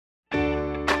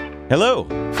Hello,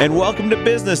 and welcome to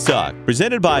Business Talk,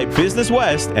 presented by Business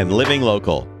West and Living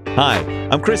Local. Hi,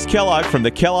 I'm Chris Kellogg from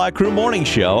the Kellogg Crew Morning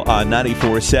Show on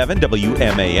 94.7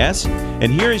 WMAS,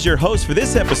 and here is your host for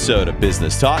this episode of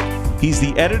Business Talk. He's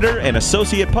the editor and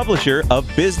associate publisher of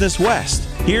Business West.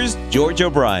 Here's George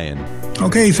O'Brien.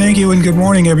 Okay, thank you, and good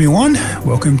morning, everyone.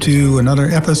 Welcome to another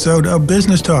episode of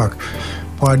Business Talk,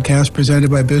 podcast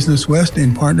presented by Business West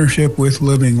in partnership with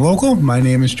Living Local. My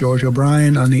name is George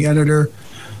O'Brien. I'm the editor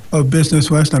of Business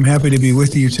West. I'm happy to be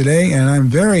with you today, and I'm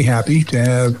very happy to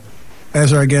have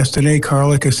as our guest today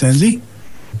Carla Cosenzi.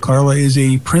 Carla is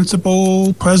a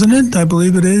principal president, I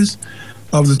believe it is,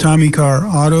 of the Tommy Car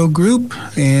Auto Group,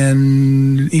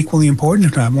 and equally important,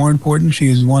 if not more important, she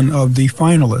is one of the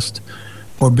finalists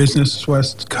for Business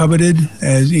West's coveted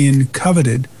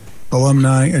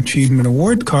Alumni Achievement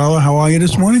Award. Carla, how are you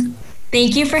this morning?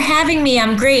 Thank you for having me.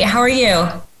 I'm great. How are you?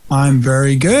 I'm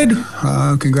very good.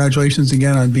 Congratulations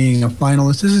again on being a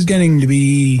finalist. This is getting to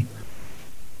be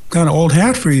kind of old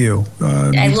hat for you.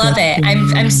 I love it.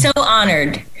 I'm so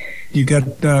honored. You got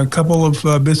a couple of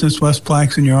Business West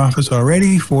plaques in your office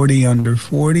already, 40 under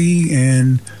 40,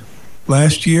 and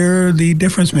last year the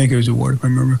Difference Makers Award, if I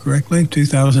remember correctly,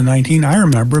 2019. I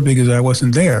remember because I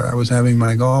wasn't there. I was having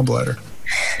my gallbladder.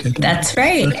 That's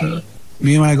right.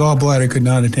 Me and my gallbladder could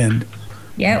not attend.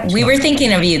 Yeah, we were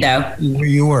thinking of you, though.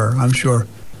 You were, I'm sure.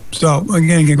 So,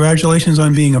 again, congratulations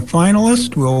on being a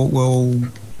finalist. We'll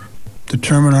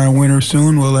determine our winner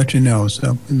soon. We'll let you know.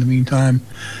 So, in the meantime,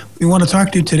 we want to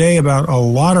talk to you today about a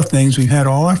lot of things. We've had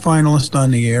all our finalists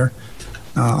on the air,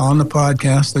 on the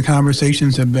podcast. The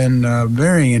conversations have been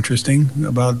very interesting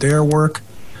about their work,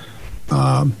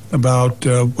 about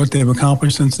what they've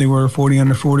accomplished since they were 40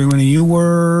 under 40 when you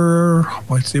were,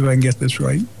 let's see if I can get this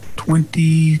right,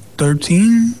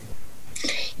 2013?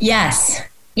 Yes,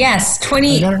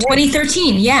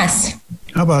 2013, yes.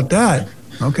 How about that?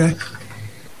 Okay.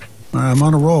 I'm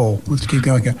on a roll. Let's keep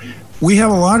going. We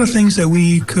have a lot of things that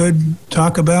we could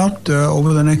talk about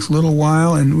over the next little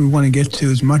while, and we want to get to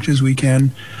as much as we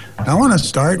can. I want to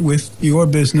start with your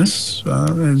business,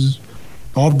 as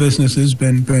all businesses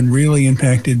been really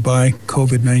impacted by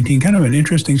COVID-19. Kind of an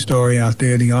interesting story out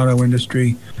there, the auto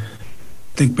industry.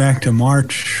 Think back to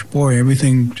March, boy,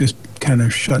 everything just kind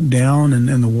of shut down and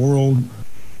the world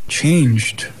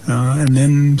changed. And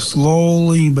then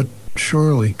slowly but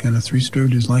surely, kind of Three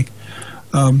Stooges like,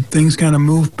 things kind of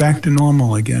moved back to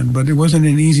normal again. But it wasn't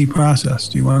an easy process.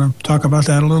 Do you want to talk about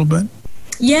that a little bit?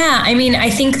 Yeah, I mean, I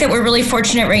think that we're really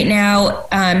fortunate right now.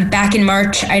 Back in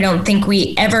March, I don't think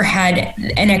we ever had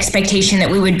an expectation that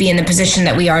we would be in the position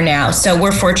that we are now. So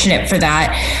we're fortunate for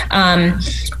that.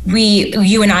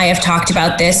 You and I have talked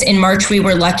about this. In March, we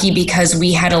were lucky because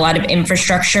we had a lot of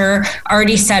infrastructure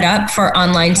already set up for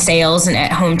online sales and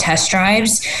at-home test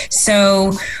drives.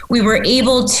 So we were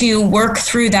able to work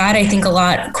through that, I think, a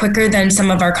lot quicker than some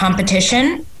of our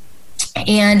competition,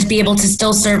 and be able to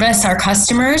still service our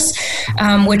customers,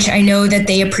 which I know that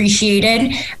they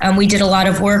appreciated. We did a lot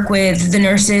of work with the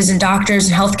nurses and doctors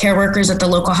and healthcare workers at the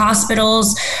local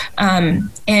hospitals.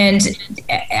 And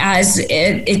as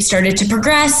it started to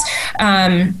progress,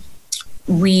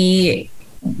 we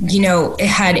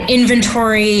had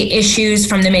inventory issues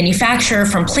from the manufacturer,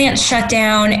 from plants shut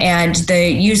down, and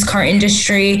the used car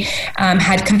industry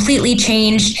had completely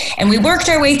changed. And we worked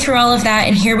our way through all of that,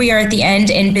 and here we are at the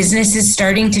end, and business is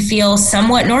starting to feel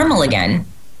somewhat normal again.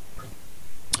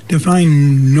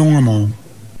 Define normal.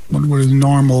 What is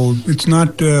normal? It's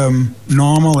not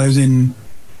normal as in...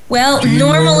 Well,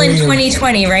 normal in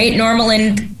 2020, right? Normal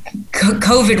in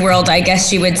COVID world, I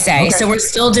guess you would say. Okay. So we're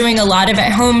still doing a lot of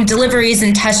at-home deliveries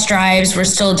and test drives. We're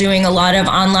still doing a lot of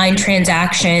online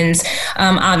transactions.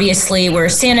 Obviously, we're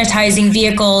sanitizing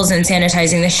vehicles and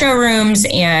sanitizing the showrooms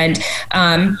and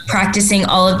practicing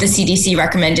all of the CDC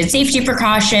recommended safety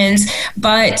precautions.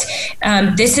 But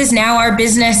this is now our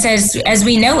business as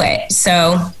we know it.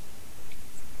 So...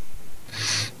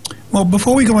 Well,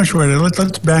 before we go much further,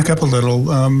 let's back up a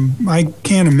little. I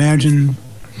can't imagine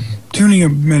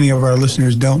many of our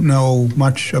listeners don't know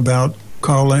much about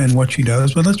Carla and what she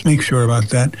does, but let's make sure about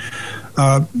that.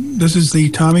 This is the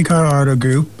Tommy Car Auto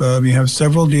Group. You have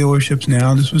several dealerships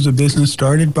now. This was a business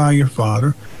started by your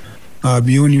father.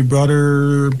 You and your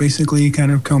brother basically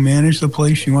kind of co-manage the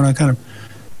place. You want to kind of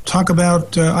talk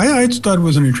about, I thought it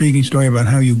was an intriguing story about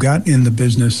how you got in the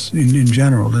business in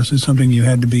general. This is something you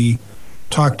had to be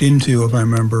talked into, if I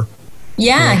remember.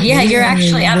 Yeah, you're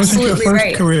actually absolutely right. It wasn't your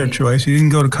first career choice. You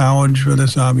didn't go to college for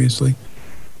this, obviously.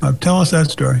 Tell us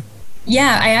that story.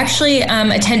 Yeah, I actually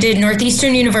attended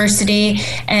Northeastern University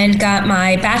and got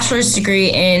my bachelor's degree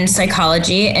in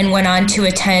psychology and went on to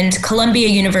attend Columbia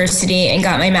University and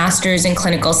got my master's in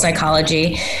clinical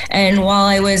psychology. And while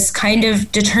I was kind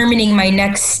of determining my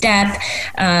next step,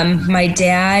 my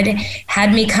dad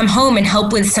had me come home and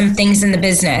help with some things in the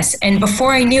business. And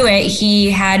before I knew it, he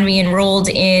had me enrolled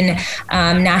in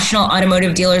National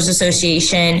Automotive Dealers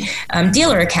Association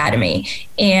Dealer Academy.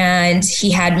 And he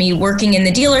had me working in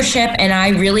the dealership, and I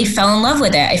really fell in love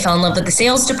with it. I fell in love with the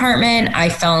sales department. I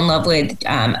fell in love with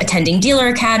attending Dealer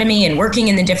Academy and working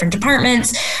in the different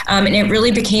departments, and it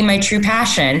really became my true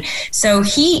passion. So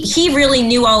he really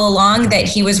knew all along that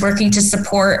he was working to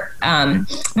support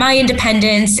my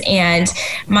independence and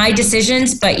my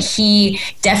decisions, but he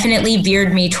definitely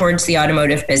veered me towards the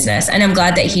automotive business, and I'm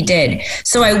glad that he did.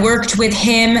 So I worked with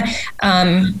him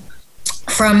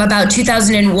from about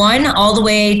 2001 all the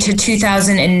way to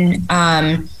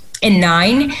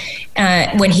 2009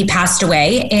 when he passed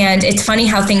away. And it's funny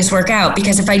how things work out,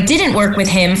 because if I didn't work with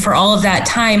him for all of that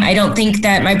time, I don't think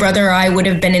that my brother or I would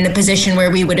have been in the position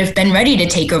where we would have been ready to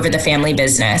take over the family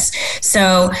business.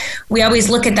 So we always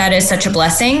look at that as such a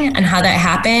blessing and how that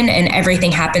happened, and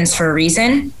everything happens for a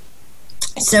reason.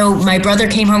 So my brother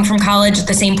came home from college at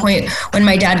the same point when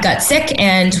my dad got sick,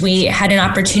 and we had an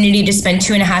opportunity to spend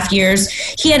 2.5 years.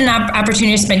 He had an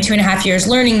opportunity to spend 2.5 years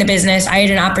learning the business. I had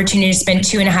an opportunity to spend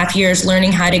 2.5 years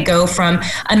learning how to go from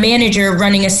a manager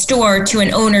running a store to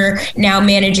an owner now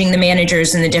managing the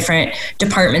managers in the different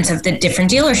departments of the different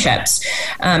dealerships.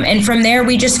 And from there,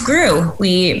 we just grew.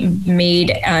 We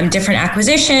made different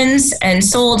acquisitions and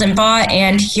sold and bought,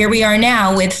 and here we are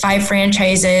now with 5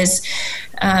 franchises,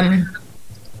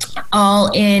 all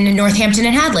in Northampton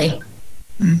and Hadley.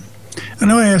 I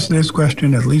know I asked this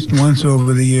question at least once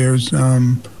over the years.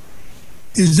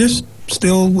 Is this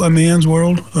still a man's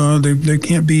world? There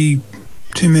can't be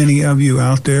too many of you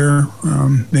out there.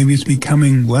 Maybe it's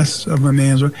becoming less of a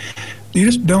man's world. You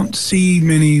just don't see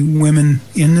many women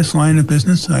in this line of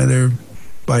business, either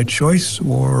by choice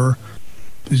or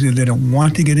because they don't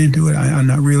want to get into it. I'm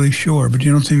not really sure, but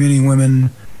you don't see many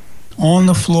women on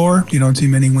the floor. You don't see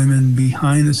many women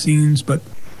behind the scenes, but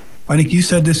I think you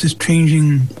said this is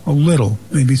changing a little,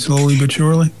 maybe slowly but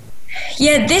surely.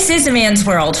 Yeah, this is a man's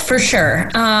world for sure.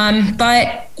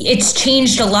 But it's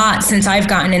changed a lot since I've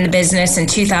gotten in the business in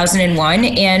 2001.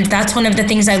 And that's one of the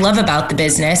things I love about the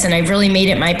business. And I've really made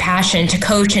it my passion to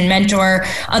coach and mentor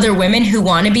other women who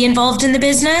want to be involved in the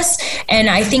business. And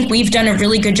I think we've done a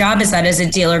really good job as a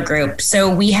dealer group.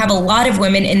 So we have a lot of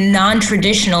women in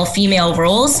non-traditional female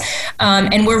roles.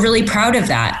 And we're really proud of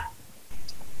that.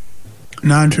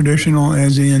 Non-traditional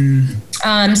as in?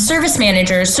 Service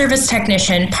manager, service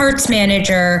technician, parts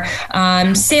manager,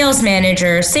 sales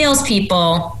manager,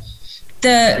 salespeople.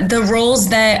 The roles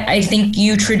that I think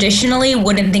you traditionally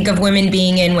wouldn't think of women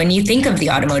being in when you think of the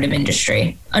automotive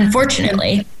industry,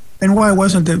 unfortunately. And why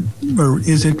wasn't it, or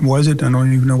was it, I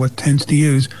don't even know what tense to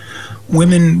use,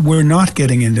 women were not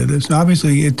getting into this?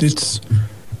 Obviously, it's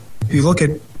if you look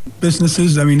at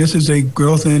businesses, I mean, this is a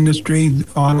growth industry.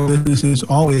 Auto business has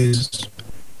always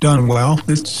done well.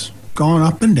 It's gone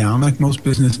up and down like most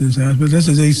businesses have, but this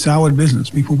is a solid business.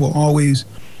 People will always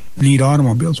need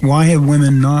automobiles. Why have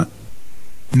women not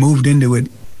moved into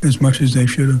it as much as they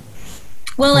should have?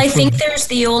 Well, I think there's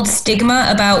the old stigma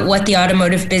about what the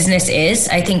automotive business is.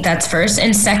 I think that's first.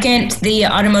 And second, the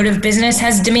automotive business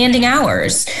has demanding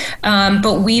hours.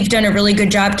 But we've done a really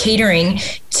good job catering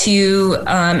to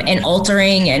and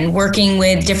altering and working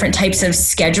with different types of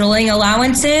scheduling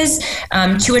allowances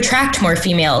to attract more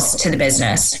females to the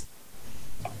business.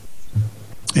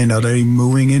 And are they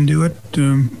moving into it?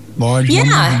 Large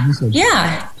movement?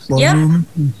 Yeah. Slow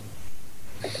movement?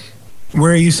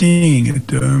 Where are you seeing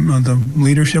it? On the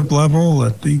leadership level?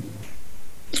 At the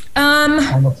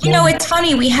it's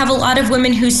funny. We have a lot of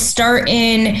women who start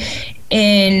in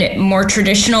more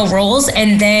traditional roles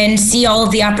and then see all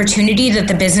of the opportunity that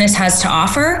the business has to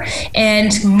offer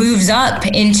and moves up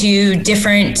into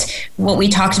different, what we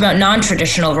talked about,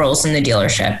 non-traditional roles in the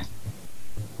dealership.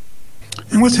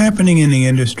 And what's happening in the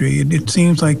industry? It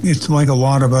seems like it's like a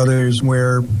lot of others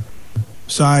where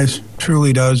size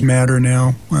truly does matter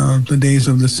now. The days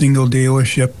of the single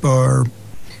dealership are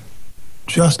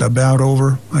just about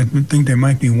over. I think there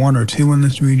might be one or two in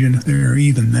this region, if there are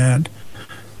even that.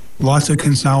 Lots of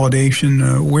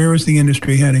consolidation. Where is the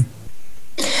industry heading?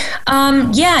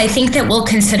 I think that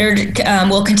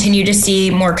we'll continue to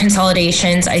see more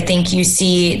consolidations. I think you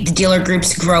see the dealer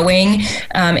groups growing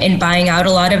and buying out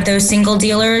a lot of those single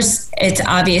dealers. It's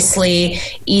obviously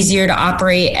easier to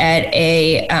operate at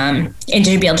and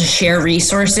to be able to share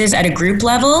resources at a group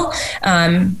level.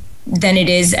 than it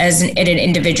is at an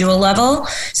individual level.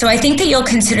 So I think that you'll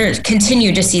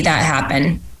continue to see that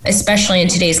happen, especially in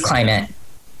today's climate.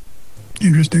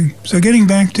 Interesting. So getting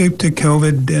back to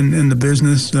COVID and the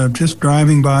business, just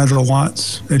driving by the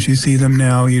lots as you see them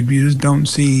now, you just don't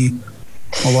see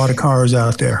a lot of cars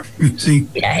out there. You see,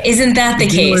 yeah, isn't that the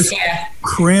case? Yeah,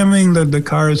 cramming the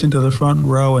cars into the front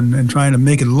row and trying to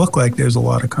make it look like there's a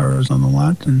lot of cars on the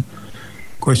lot. And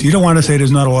of course, you don't want to say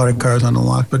there's not a lot of cars on the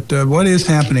lot, but what is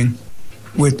happening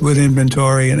with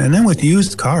inventory and then with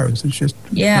used cars? It's just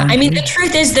I mean, the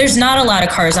truth is there's not a lot of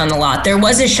cars on the lot. There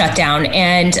was a shutdown,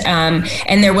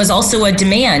 and there was also a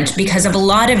demand because of a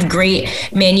lot of great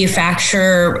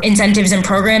manufacturer incentives and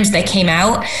programs that came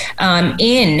out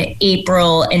in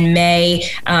April and May.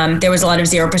 There was a lot of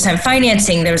 0%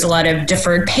 financing. There was a lot of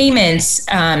deferred payments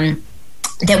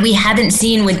that we haven't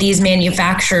seen with these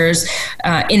manufacturers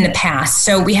in the past.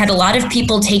 So we had a lot of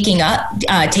people taking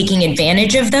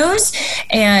advantage of those,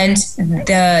 and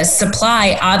the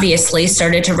supply obviously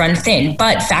started to run thin,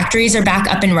 but factories are back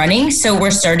up and running. So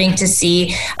we're starting to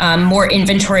see more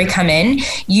inventory come in.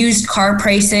 Used car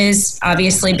prices,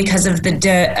 obviously because of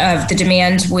the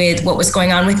demand with what was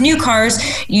going on with new cars,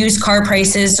 used car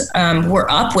prices were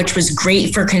up, which was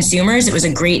great for consumers. It was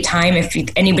a great time. If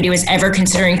anybody was ever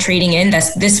considering trading in,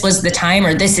 this was the time,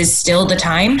 or this is still the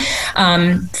time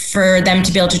for them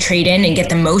to be able to trade in and get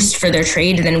the most for their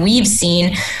trade. And then we've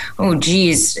seen,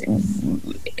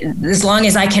 as long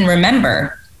as I can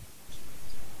remember.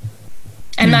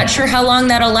 I'm not sure how long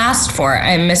that'll last for.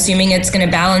 I'm assuming it's going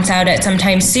to balance out at some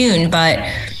time soon, but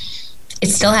it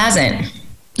still hasn't.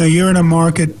 Now you're in a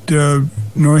market,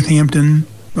 Northampton,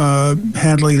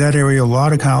 Hadley, that area, a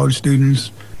lot of college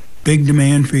students, big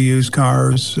demand for used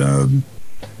cars.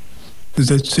 Is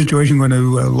that situation going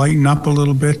to lighten up a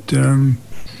little bit?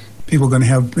 People going to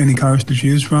have any cars to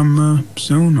choose from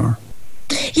soon, or?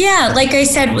 Yeah, like I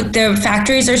said, the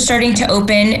factories are starting to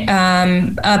open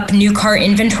up new car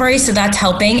inventory, so that's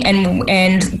helping,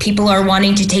 and people are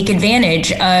wanting to take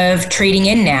advantage of trading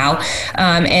in now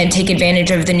and take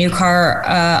advantage of the new car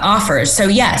offers. So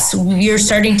yes, you're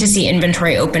starting to see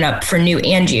inventory open up for new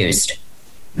and used.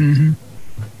 Mm-hmm.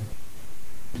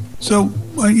 So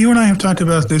you and I have talked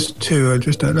about this too.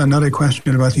 Just another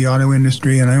question about the auto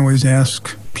industry, and I always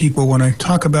ask people when I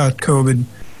talk about COVID,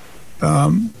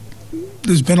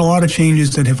 there's been a lot of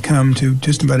changes that have come to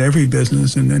just about every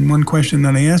business, and then one question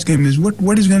that I ask him is,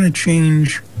 what is going to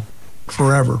change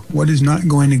forever? What is not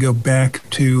going to go back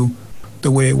to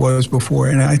the way it was before?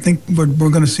 And I think we're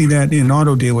going to see that in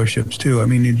auto dealerships too. I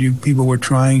mean, people were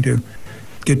trying to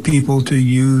get people to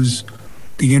use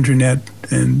the internet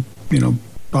and,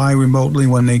 buy remotely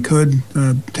when they could,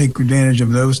 take advantage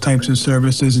of those types of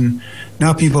services. And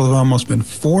now people have almost been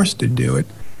forced to do it.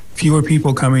 Fewer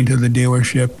people coming to the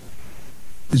dealership.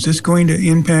 Is this going to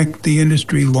impact the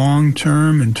industry long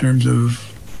term in terms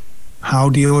of how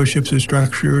dealerships are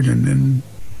structured and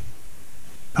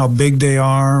how big they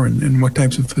are and what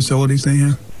types of facilities they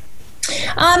have?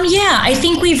 Yeah, I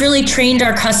think we've really trained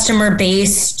our customer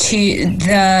base to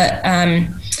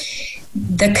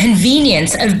the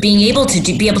convenience of being able to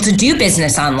do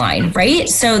business online, right?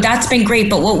 So that's been great.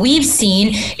 But what we've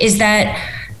seen is that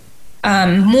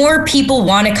more people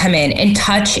want to come in and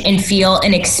touch and feel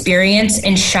and experience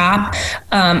and shop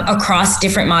across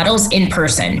different models in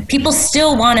person. People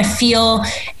still want to feel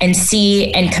and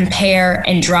see and compare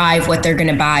and drive what they're going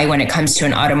to buy when it comes to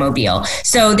an automobile.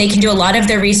 So they can do a lot of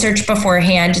their research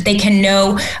beforehand. They can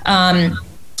know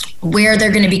where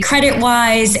they're going to be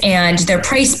credit-wise and their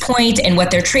price point and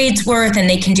what their trade's worth, and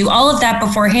they can do all of that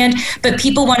beforehand, but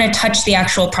people want to touch the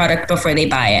actual product before they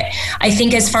buy it. I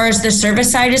think as far as the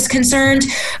service side is concerned,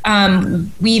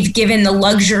 we've given the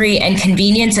luxury and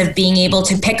convenience of being able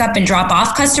to pick up and drop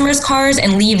off customers' cars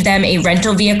and leave them a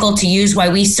rental vehicle to use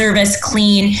while we service,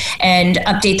 clean, and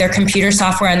update their computer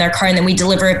software on their car, and then we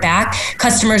deliver it back.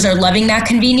 Customers are loving that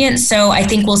convenience, so I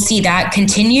think we'll see that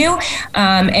continue,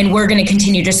 and we're going to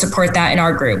continue to support that in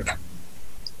our group.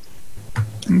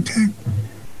 Okay.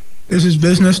 This is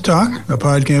Business Talk, a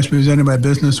podcast presented by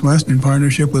Business West in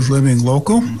partnership with Living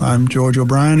Local. I'm George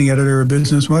O'Brien, the editor of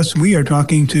Business West. We are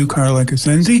talking to Carla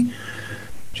Cosenzi.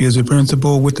 She is a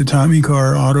principal with the Tommy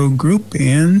Car Auto Group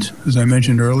and, as I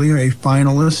mentioned earlier, a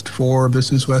finalist for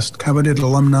Business West Coveted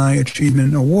Alumni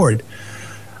Achievement Award.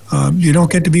 You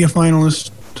don't get to be a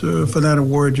finalist for that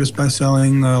award just by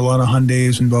selling a lot of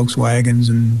Hyundais and Volkswagens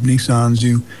and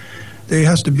Nissans. There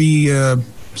has to be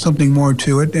something more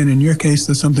to it, and in your case,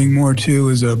 the something more to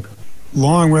is a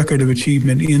long record of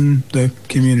achievement in the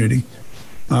community.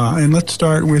 And let's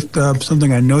start with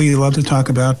something I know you love to talk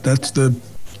about. That's the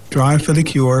Drive for the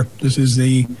Cure. This is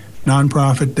the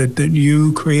nonprofit that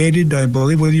you created, I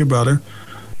believe, with your brother,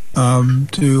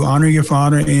 to honor your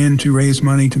father and to raise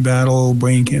money to battle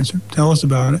brain cancer. Tell us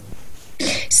about it.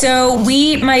 So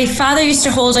my father used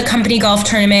to hold a company golf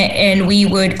tournament, and we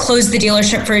would close the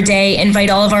dealership for a day, invite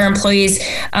all of our employees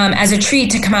as a treat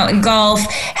to come out and golf,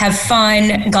 have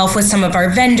fun, golf with some of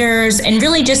our vendors, and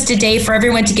really just a day for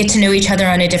everyone to get to know each other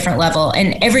on a different level.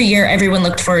 And every year, everyone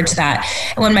looked forward to that.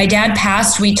 And when my dad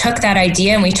passed, we took that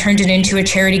idea and we turned it into a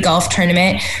charity golf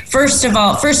tournament. First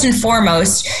and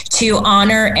foremost, to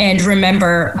honor and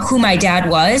remember who my dad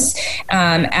was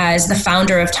as the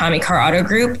founder of Tommy Carr Auto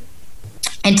Group,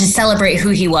 and to celebrate who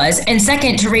he was. And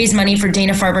second, to raise money for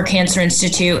Dana-Farber Cancer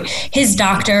Institute, his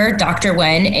doctor, Dr.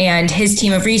 Wen, and his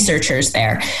team of researchers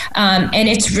there. And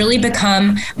it's really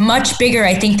become much bigger,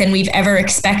 I think, than we've ever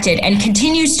expected, and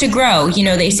continues to grow. You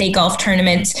know, they say golf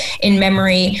tournaments in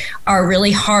memory are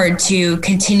really hard to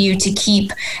continue to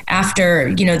keep after,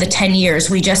 you know, the 10 years.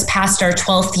 We just passed our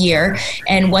 12th year,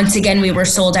 and once again, we were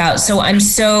sold out. So I'm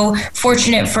so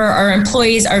fortunate for our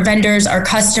employees, our vendors, our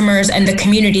customers, and the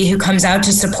community who comes out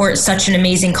to support such an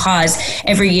amazing cause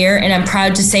every year. And I'm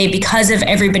proud to say, because of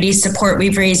everybody's support,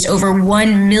 we've raised over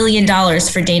 $1 million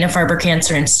for Dana-Farber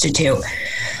Cancer Institute.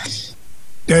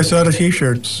 Yeah, I saw the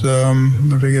T-shirts. I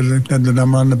forget it had the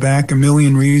number on the back, 1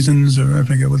 million reasons, or I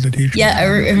forget what the T-shirt. Yeah,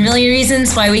 a million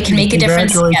reasons why we can make a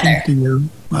difference together. To you.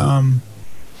 And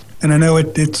I know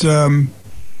it's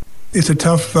a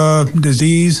tough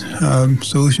disease.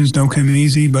 Solutions don't come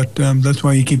easy, but that's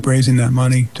why you keep raising that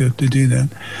money to do that.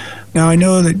 Now, I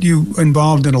know that you're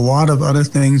involved in a lot of other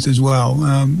things as well.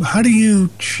 How do you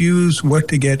choose what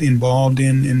to get involved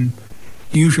in? And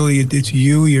usually it's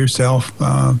you yourself,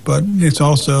 but it's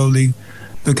also the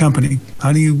company.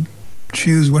 How do you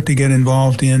choose what to get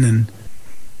involved in? And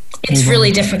it's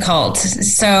really difficult.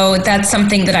 So that's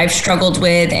something that I've struggled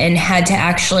with and had to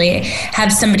actually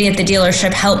have somebody at the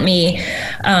dealership help me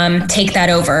take that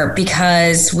over,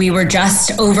 because we were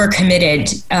just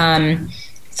overcommitted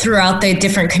throughout the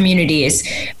different communities.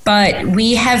 But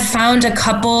we have found a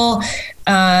couple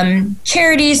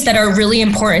charities that are really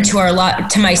important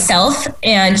to myself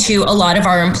and to a lot of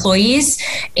our employees,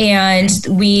 and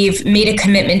we've made a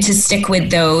commitment to stick with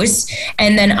those.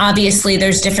 And then obviously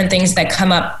there's different things that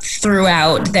come up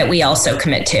throughout that we also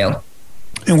commit to.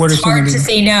 And what are it's hard to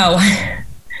say no.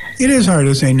 It is hard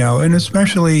to say no, and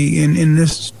especially in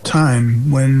this time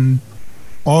when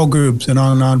all groups and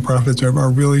all nonprofits are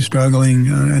really struggling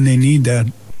and they need that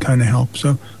kind of help.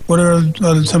 So what are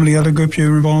some of the other groups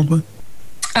you're involved with?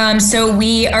 So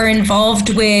we are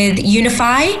involved with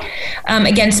Unify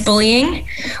Against Bullying.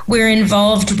 We're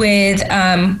involved with,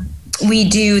 we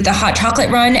do the Hot Chocolate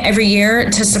Run every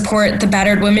year to support the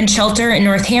Battered Women's Shelter in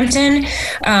Northampton.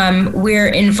 We're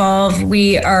involved,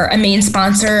 we are a main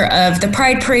sponsor of the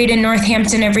Pride Parade in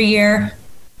Northampton every year.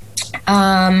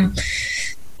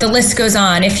 The list goes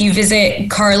on. If you visit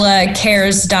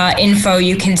carlacares.info,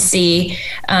 you can see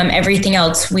everything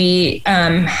else. We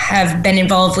have been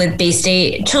involved with Bay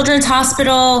State Children's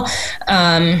Hospital.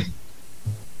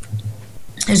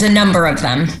 There's a number of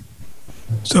them.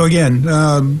 So again,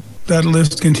 that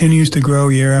list continues to grow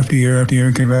year after year after year,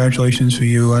 and congratulations for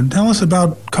you. Tell us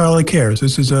about Carla Cares.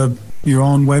 This is your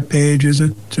own webpage, is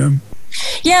it?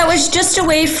 Yeah, it was just a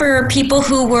way for people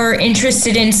who were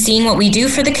interested in seeing what we do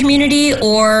for the community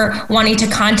or wanting to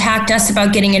contact us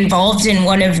about getting involved in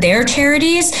one of their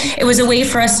charities. It was a way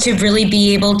for us to really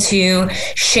be able to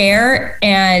share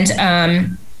and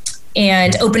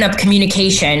open up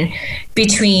communication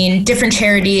between different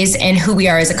charities and who we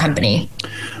are as a company.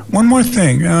 One more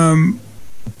thing.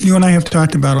 You and I have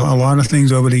talked about a lot of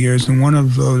things over the years, and one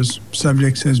of those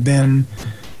subjects has been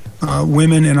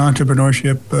women in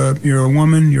entrepreneurship. You're a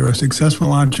woman, you're a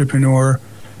successful entrepreneur.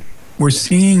 We're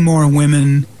seeing more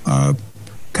women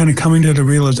kind of coming to the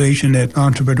realization that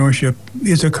entrepreneurship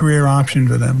is a career option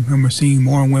for them. And we're seeing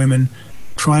more women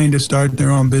trying to start their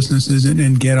own businesses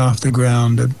and get off the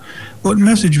ground. What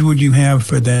message would you have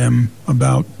for them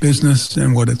about business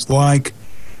and what it's like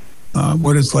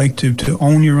to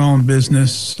own your own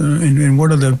business, and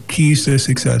what are the keys to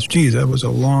success? Geez, that was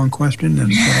a long question.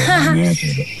 And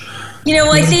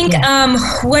I think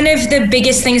one of the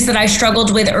biggest things that I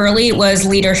struggled with early was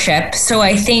leadership. So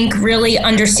I think really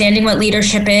understanding what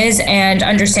leadership is and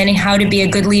understanding how to be a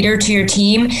good leader to your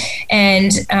team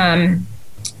and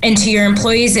to your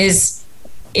employees is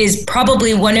is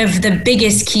probably one of the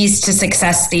biggest keys to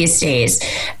success these days.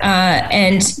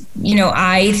 And,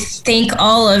 I thank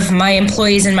all of my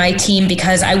employees and my team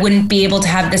because I wouldn't be able to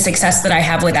have the success that I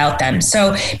have without them.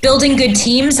 So building good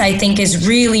teams, I think, is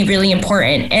really, really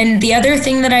important. And the other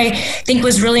thing that I think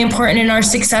was really important in our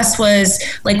success was,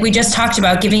 like we just talked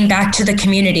about, giving back to the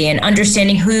community and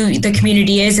understanding who the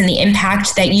community is and the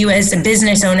impact that you as a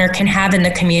business owner can have in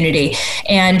the community,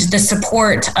 and the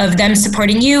support of them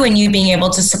supporting you and you being able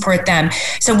to support them.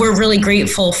 So we're really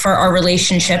grateful for our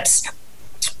relationships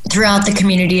throughout the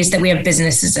communities that we have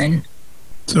businesses in.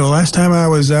 So last time I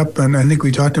was up, and I think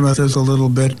we talked about this a little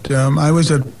bit, I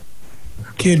was a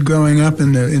kid growing up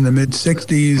in the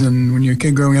mid-'60s, and when you're a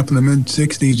kid growing up in the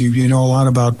mid-'60s, you know a lot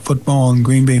about football and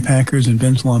Green Bay Packers and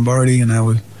Vince Lombardi, and I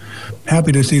was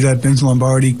happy to see that Vince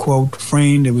Lombardi quote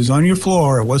framed. It was on your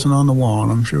floor, it wasn't on the wall,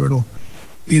 and I'm sure it'll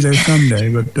be there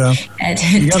someday. But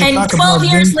 12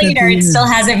 years later, it still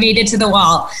hasn't made it to the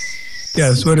wall.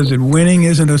 Yes, what is it? Winning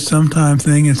isn't a sometime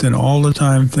thing, it's an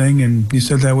all-the-time thing. And you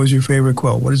said that was your favorite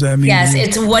quote. What does that mean? Yes,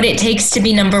 it's what it takes to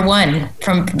be number one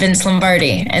from Vince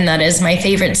Lombardi. And that is my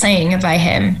favorite saying by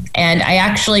him. And I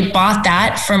actually bought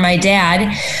that for my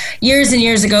dad years and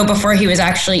years ago before he was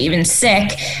actually even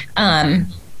sick.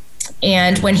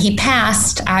 And when he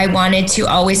passed, I wanted to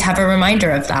always have a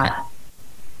reminder of that.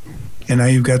 And now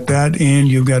you've got that, and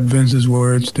you've got Vince's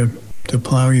words to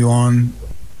plow you on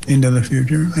into the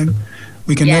future. And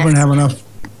we can never have enough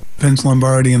Vince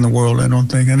Lombardi in the world, I don't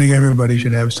think. I think everybody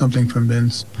should have something from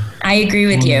Vince. I agree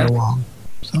with you.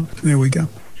 So there we go.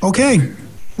 Okay.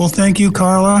 Well, thank you,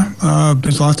 Carla.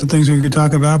 There's lots of things we could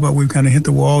talk about, but we've kind of hit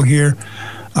the wall here.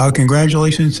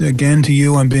 Congratulations again to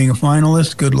you on being a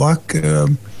finalist. Good luck.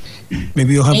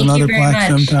 Maybe you'll have another plaque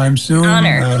sometime soon.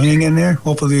 Honor. Hang in there.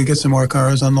 Hopefully you get some more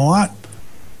cars on the lot.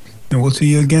 And we'll see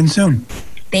you again soon.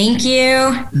 Thank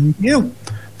you. Thank you.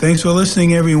 Thanks for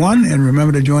listening, everyone. And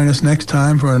remember to join us next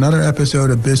time for another episode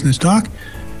of Business Talk,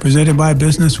 presented by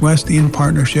Business West in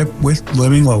partnership with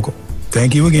Living Local.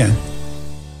 Thank you again.